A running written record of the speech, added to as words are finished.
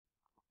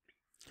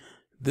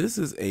This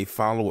is a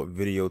follow-up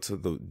video to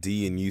the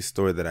D&U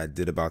story that I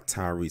did about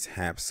Tyrese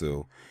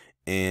Hapsil.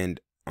 And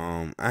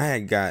I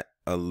had got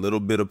a little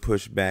bit of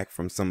pushback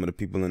from some of the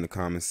people in the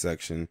comment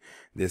section.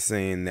 They're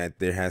saying that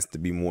there has to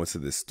be more to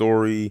this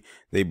story.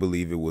 They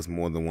believe it was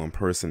more than one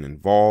person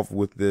involved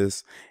with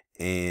this.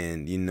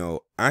 And,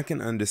 I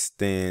can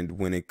understand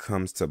when it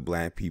comes to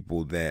black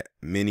people that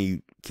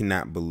many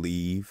cannot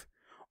believe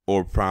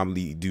or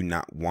probably do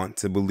not want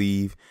to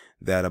believe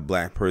that a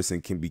black person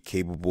can be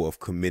capable of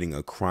committing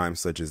a crime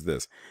such as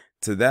this.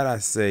 To that I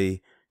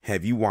say,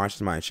 have you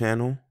watched my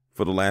channel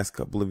for the last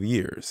couple of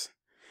years?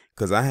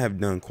 Because I have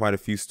done quite a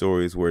few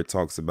stories where it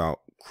talks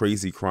about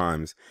crazy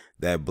crimes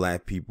that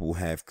black people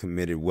have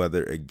committed,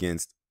 whether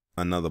against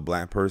another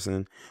black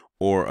person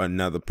or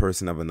another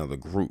person of another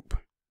group.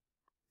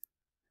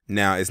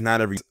 Now, it's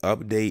not every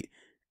update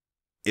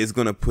is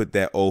going to put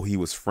that, oh, he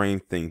was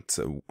framed thing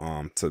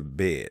to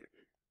bed.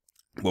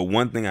 But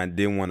one thing I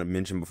did want to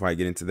mention before I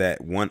get into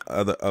that, one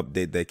other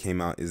update that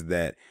came out is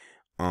that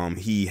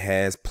he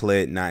has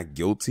pled not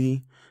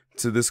guilty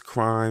to this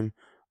crime.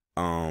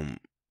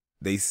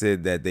 They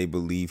said that they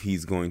believe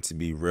he's going to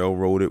be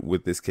railroaded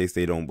with this case.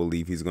 They don't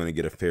believe he's going to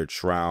get a fair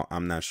trial.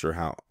 I'm not sure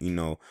how,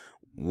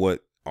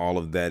 what all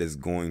of that is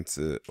going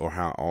to, or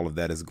how all of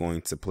that is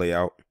going to play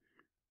out.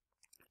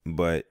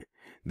 But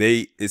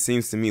it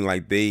seems to me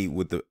like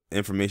with the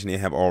information they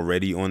have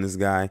already on this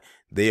guy,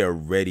 they are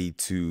ready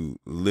to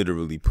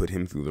literally put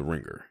him through the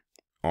ringer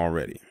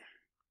already.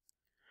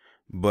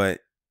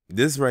 But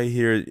this right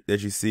here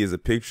that you see is a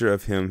picture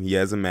of him. He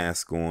has a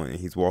mask on and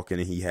he's walking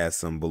and he has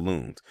some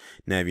balloons.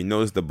 Now, if you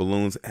notice, the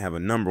balloons have a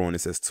number on it,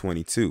 says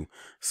 22.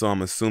 So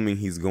I'm assuming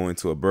he's going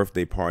to a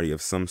birthday party of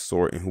some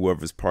sort, and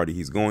whoever's party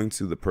he's going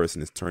to, the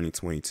person is turning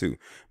 22.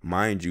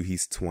 Mind you,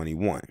 he's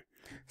 21.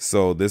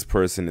 So this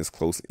person is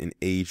close in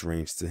age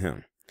range to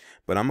him.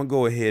 But I'm going to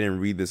go ahead and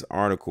read this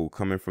article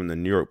coming from the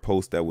New York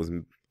Post that was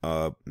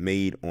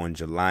made on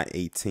July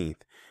 18th,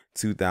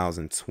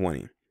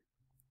 2020.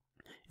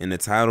 And the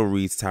title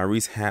reads,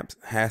 Tyrese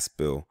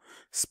Hapsil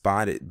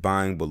spotted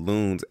buying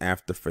balloons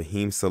after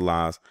Fahim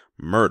Salah's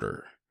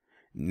murder.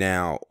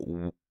 Now,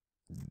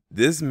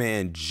 this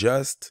man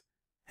just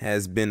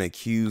has been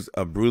accused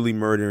of brutally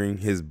murdering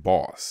his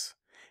boss.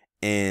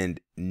 And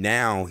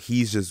now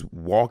he's just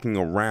walking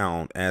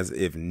around as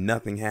if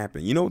nothing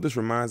happened. You know what this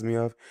reminds me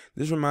of?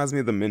 This reminds me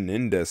of the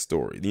Menendez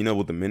story.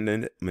 With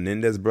the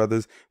Menendez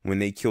brothers, when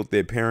they killed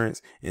their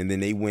parents and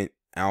then they went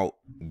out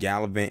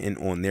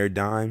gallivanting on their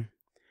dime.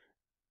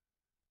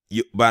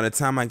 By the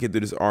time I get to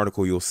this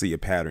article, you'll see a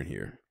pattern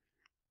here.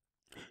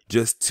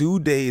 Just 2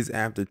 days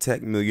after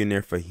tech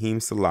millionaire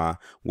Fahim Salah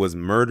was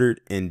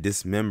murdered and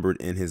dismembered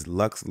in his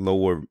Lux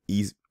Lower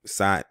East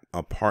Side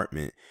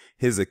apartment,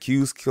 his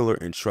accused killer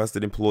and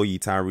trusted employee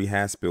Tyrese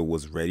Hapsil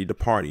was ready to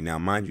party. Now,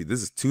 mind you,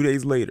 this is 2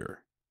 days later.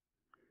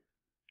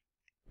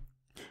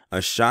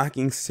 A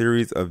shocking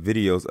series of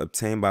videos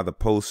obtained by the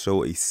Post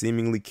show a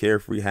seemingly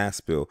carefree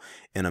Hapsil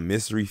and a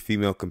mystery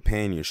female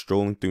companion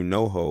strolling through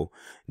NoHo,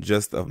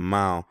 just a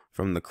mile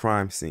from the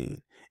crime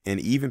scene,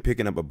 and even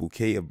picking up a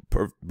bouquet of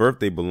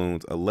birthday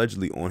balloons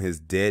allegedly on his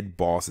dead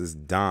boss's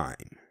dime.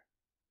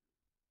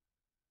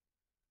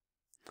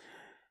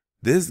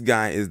 This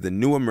guy is the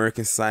new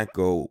American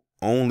Psycho,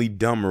 only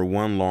dumber,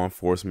 one law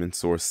enforcement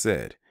source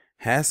said.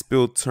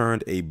 Hapsil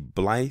turned a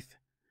blithe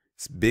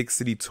big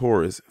city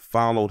tourist,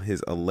 followed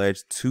his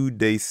alleged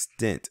 2-day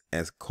stint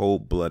as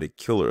cold-blooded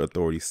killer,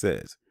 authority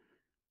says.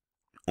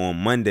 On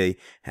Monday,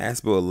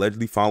 Hapsil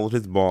allegedly followed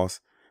his boss,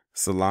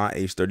 Salah,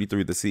 age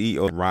 33, the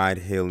CEO of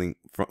ride-hailing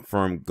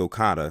firm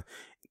Gokada,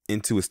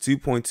 into his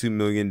 $2.2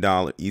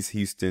 million East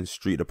Houston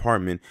Street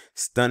apartment,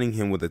 stunning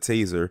him with a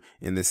taser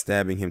and then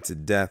stabbing him to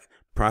death,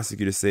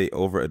 prosecutors say,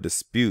 over a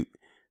dispute,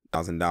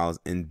 $1,000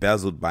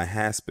 embezzled by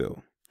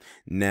Hapsil.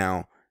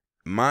 Now,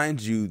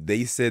 mind you,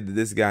 they said that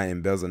this guy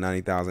embezzled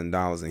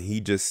 $90,000 and he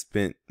just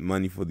spent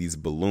money for these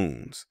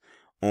balloons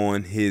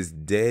on his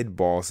dead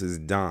boss's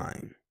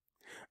dime.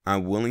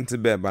 I'm willing to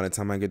bet by the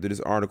time I get to this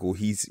article,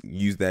 he's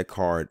used that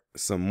card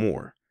some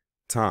more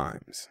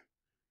times.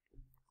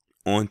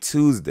 On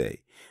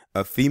Tuesday,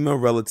 a female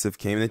relative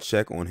came to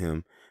check on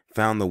him,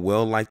 found the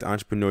well-liked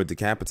entrepreneur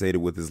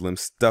decapitated with his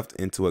limbs stuffed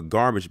into a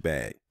garbage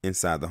bag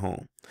inside the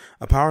home.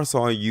 A power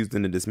saw used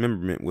in the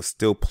dismemberment was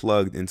still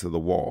plugged into the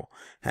wall.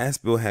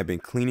 Hapsil had been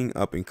cleaning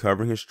up and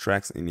covering his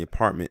tracks in the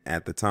apartment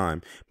at the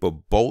time,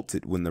 but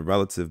bolted when the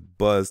relative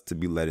buzzed to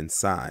be let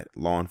inside,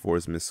 law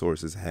enforcement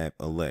sources have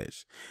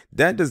alleged.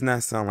 That does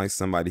not sound like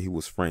somebody who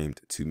was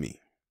framed to me.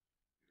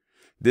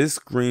 This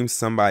screams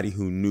somebody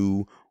who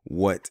knew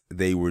what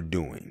they were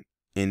doing.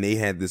 And they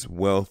had this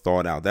well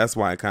thought out. That's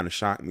why it kind of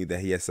shocked me that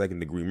he had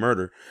second-degree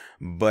murder.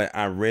 But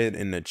I read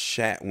in the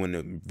chat when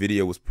the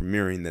video was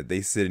premiering that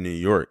they said in New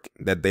York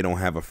that they don't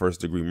have a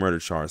first-degree murder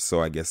charge.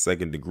 So I guess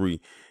second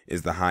degree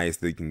is the highest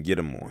they can get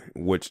him on,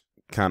 which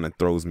kind of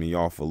throws me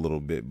off a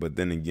little bit. But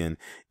then again,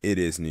 it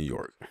is New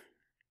York.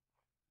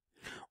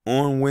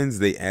 On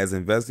Wednesday, as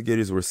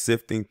investigators were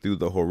sifting through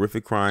the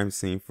horrific crime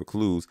scene for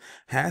clues,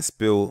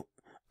 Hapsil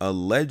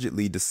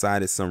allegedly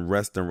decided some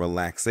rest and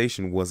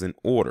relaxation was in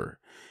order.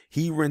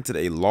 He rented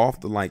a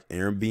loft-like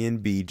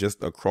Airbnb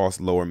just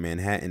across Lower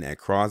Manhattan at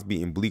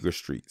Crosby and Bleecker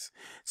Streets.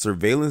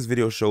 Surveillance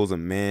video shows a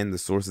man the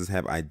sources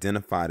have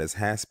identified as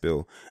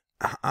Hapsil,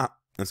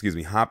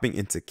 hopping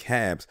into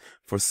cabs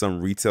for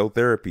some retail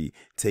therapy,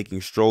 taking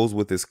strolls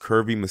with his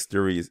curvy,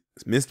 mysterious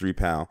mystery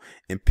pal,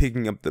 and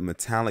picking up the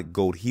metallic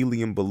gold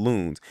helium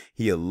balloons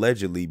he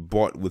allegedly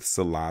bought with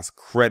Salah's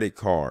credit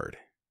card.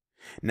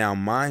 Now,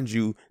 mind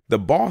you, the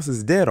boss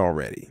is dead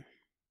already.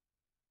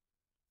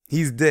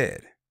 He's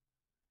dead.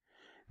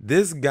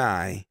 This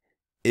guy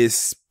is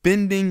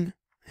spending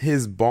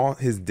his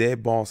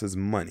dead boss's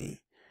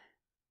money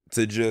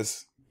to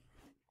just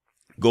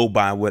go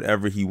buy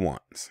whatever he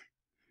wants.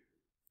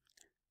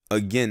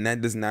 Again, that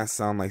does not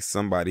sound like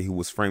somebody who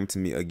was framed to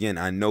me. Again,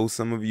 I know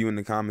some of you in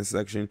the comment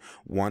section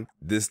want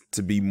this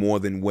to be more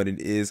than what it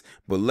is,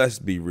 but let's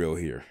be real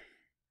here.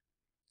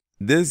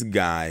 This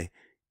guy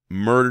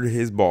murdered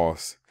his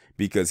boss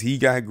because he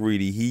got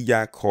greedy, he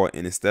got caught,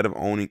 and instead of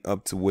owning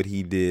up to what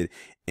he did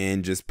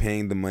and just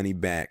paying the money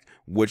back,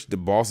 which the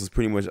boss is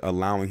pretty much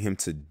allowing him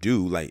to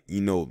do, like, you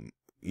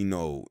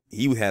know,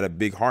 he had a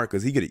big heart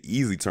because he could have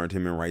easily turned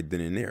him in right then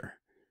and there.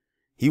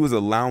 He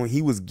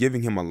was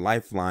giving him a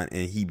lifeline,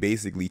 and he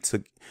basically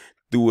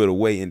threw it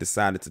away and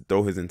decided to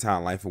throw his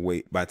entire life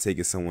away by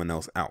taking someone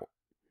else out.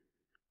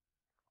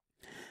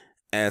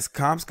 As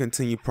cops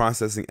continue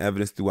processing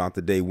evidence throughout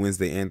the day,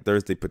 Wednesday and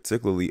Thursday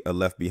particularly, a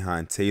left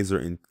behind taser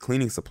and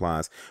cleaning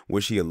supplies,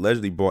 which he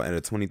allegedly bought at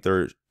a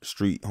 23rd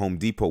Street Home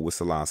Depot with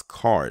Salah's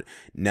card.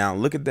 Now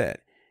look at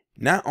that.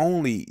 Not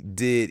only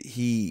did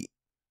he,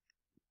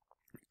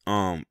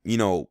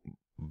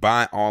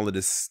 buy all of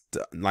this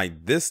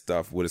this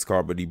stuff with his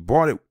card, but he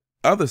bought it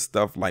other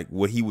stuff like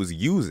what he was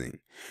using.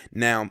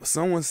 Now,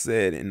 someone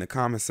said in the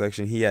comment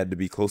section he had to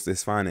be close to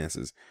his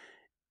finances.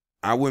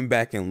 I went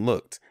back and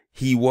looked.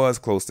 He was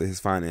close to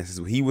his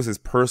finances. He was his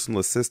personal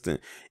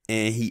assistant,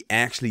 and he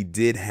actually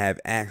did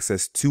have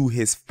access to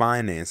his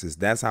finances.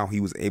 That's how he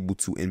was able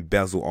to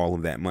embezzle all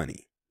of that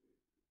money.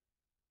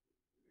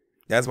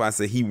 That's why I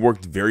say he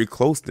worked very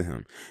close to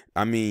him.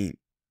 I mean,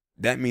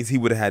 that means he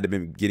would have had to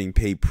been getting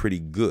paid pretty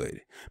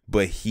good,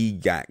 but he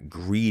got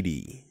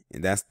greedy.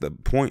 And that's the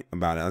point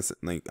about it.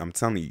 Like I'm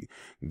telling you,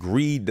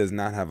 greed does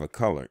not have a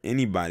color.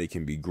 Anybody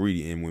can be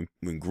greedy. And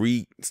when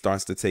greed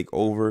starts to take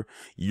over,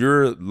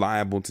 you're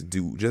liable to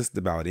do just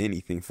about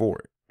anything for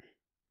it.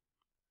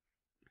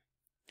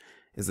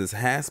 It says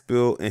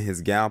Hapsil and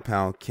his gal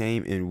pal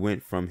came and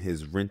went from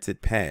his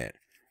rented pad.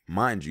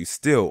 Mind you,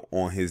 still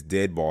on his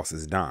dead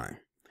boss's dime.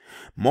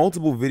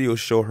 Multiple videos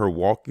show her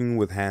walking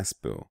with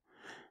Hapsil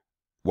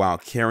while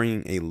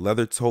carrying a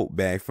leather tote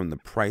bag from the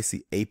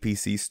pricey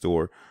APC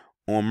store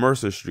on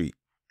Mercer Street.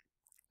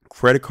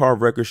 Credit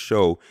card records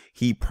show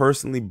he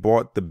personally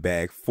bought the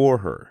bag for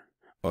her,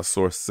 a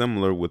source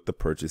similar with the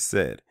purchase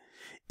said.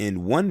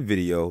 In one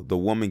video, the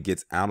woman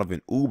gets out of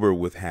an Uber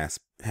with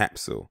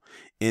Hapsil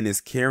and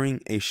is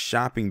carrying a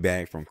shopping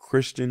bag from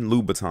Christian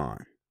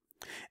Louboutin.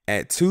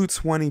 At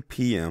 2:20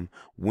 p.m.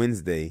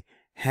 Wednesday,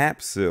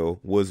 Hapsil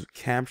was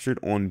captured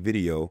on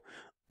video,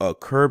 a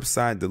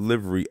curbside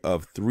delivery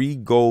of 3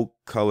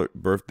 gold-colored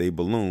birthday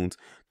balloons,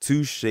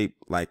 2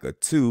 shaped like a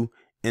 2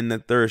 and the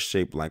 3rd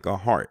shaped like a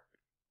heart.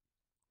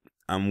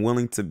 I'm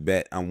willing to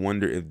bet I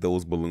wonder if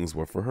those balloons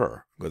were for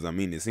her, because I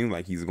mean, it seems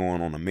like he's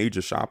going on a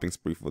major shopping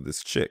spree for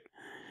this chick.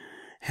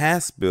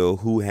 Hapsil,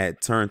 who had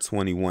turned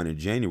 21 in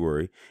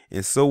January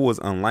and so was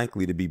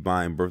unlikely to be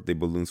buying birthday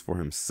balloons for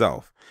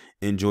himself,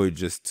 enjoyed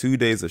just 2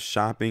 days of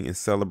shopping and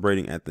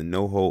celebrating at the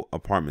NoHo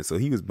apartment. So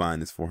he was buying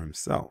this for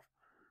himself.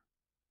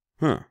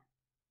 Huh.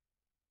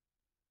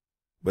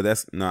 But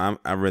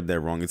I read that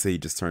wrong. It said he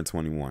just turned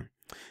 21.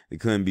 It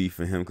couldn't be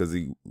for him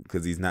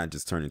because he's not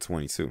just turning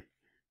 22.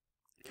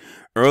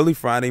 Early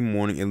Friday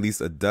morning, at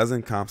least a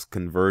dozen cops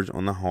converged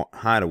on the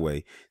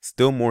hideaway.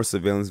 Still more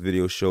surveillance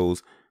video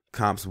shows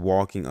cops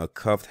walking a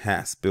cuffed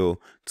Hapsil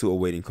to a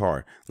waiting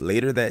car.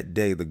 Later that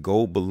day, the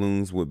gold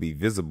balloons would be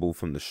visible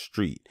from the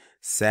street,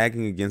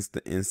 sagging against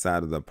the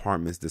inside of the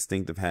apartment's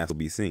distinctive Hapsil will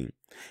be seen.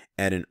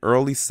 At an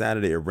early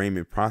Saturday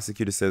arraignment,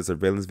 prosecutor says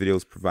surveillance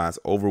videos provides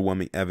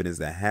overwhelming evidence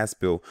that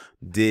Hapsil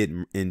did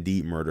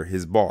indeed murder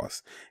his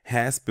boss.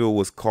 Hapsil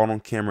was caught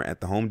on camera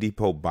at the Home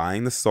Depot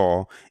buying the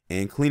saw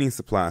and cleaning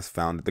supplies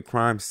found at the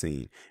crime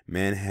scene,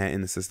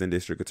 Manhattan Assistant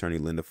District Attorney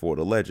Linda Ford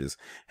alleges.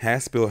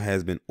 Hapsil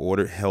has been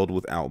held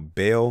without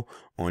bail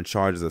on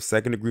charges of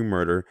second-degree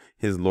murder.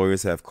 His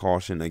lawyers have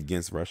cautioned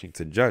against rushing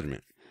to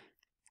judgment.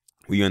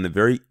 We are in the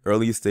very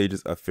earliest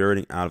stages of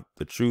ferreting out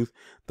the truth.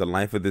 The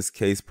life of this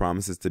case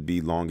promises to be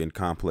long and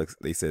complex,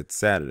 they said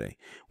Saturday.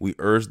 We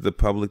urge the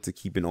public to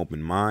keep an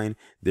open mind.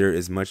 There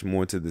is much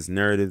more to this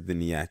narrative than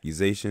the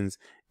accusations,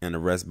 an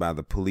arrest by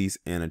the police,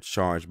 and a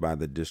charge by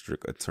the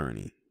district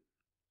attorney.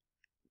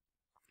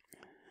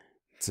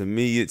 To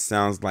me, it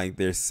sounds like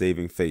they're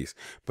saving face,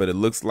 but it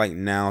looks like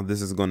now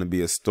this is going to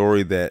be a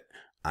story that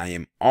I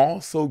am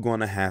also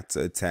going to have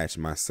to attach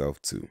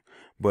myself to.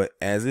 But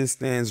as it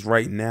stands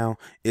right now,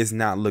 it's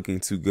not looking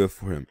too good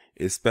for him,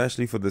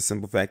 especially for the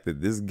simple fact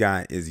that this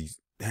guy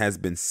has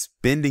been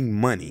spending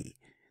money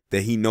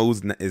that he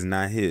knows is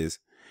not his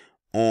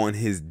on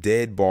his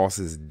dead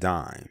boss's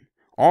dime.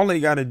 All they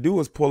got to do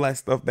is pull that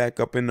stuff back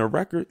up in the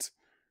records.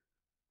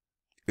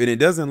 And it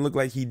doesn't look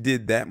like he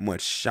did that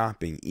much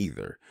shopping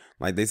either.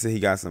 Like they said, he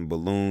got some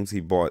balloons.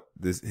 He bought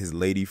his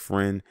lady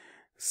friend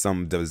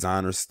some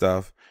designer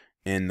stuff,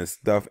 and the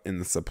stuff and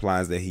the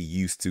supplies that he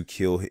used to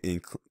kill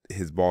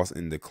his boss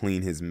and to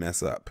clean his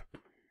mess up.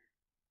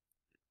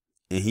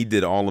 And he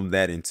did all of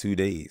that in 2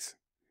 days.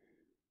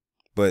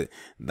 But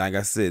like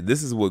I said,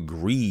 this is what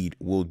greed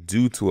will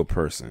do to a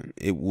person.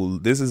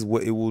 This is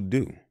what it will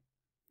do.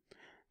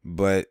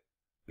 But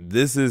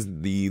this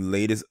is the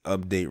latest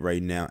update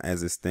right now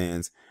as it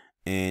stands.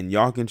 And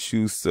y'all can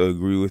choose to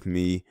agree with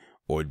me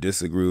or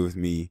disagree with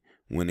me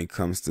when it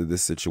comes to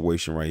this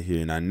situation right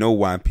here. And I know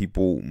why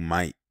people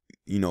might,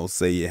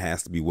 say it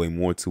has to be way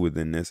more to it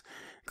than this.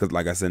 Because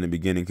like I said in the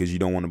beginning, because you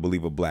don't want to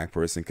believe a black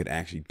person could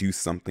actually do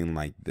something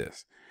like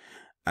this.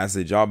 I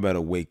said, y'all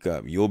better wake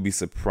up. You'll be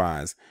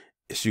surprised.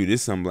 Shoot,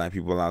 there's some black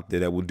people out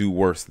there that will do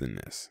worse than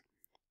this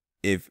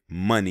if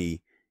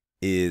money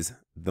is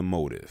the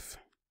motive.